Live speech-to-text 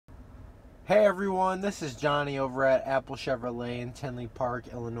Hey everyone, this is Johnny over at Apple Chevrolet in Tinley Park,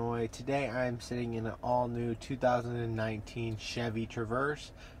 Illinois. Today I am sitting in an all-new 2019 Chevy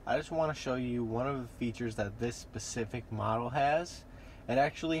Traverse. I just want to show you one of the features that this specific model has. It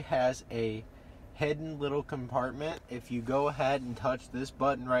actually has a hidden little compartment. If you go ahead and touch this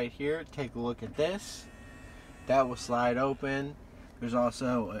button right here, take a look at this. That will slide open. There's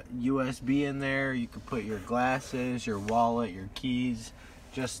also a USB in there. You can put your glasses, your wallet, your keys,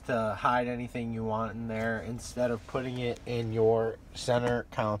 just to hide anything you want in there instead of putting it in your center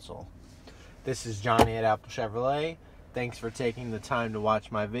console. This is Johnny at Apple Chevrolet. Thanks for taking the time to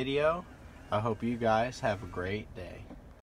watch my video. I hope you guys have a great day.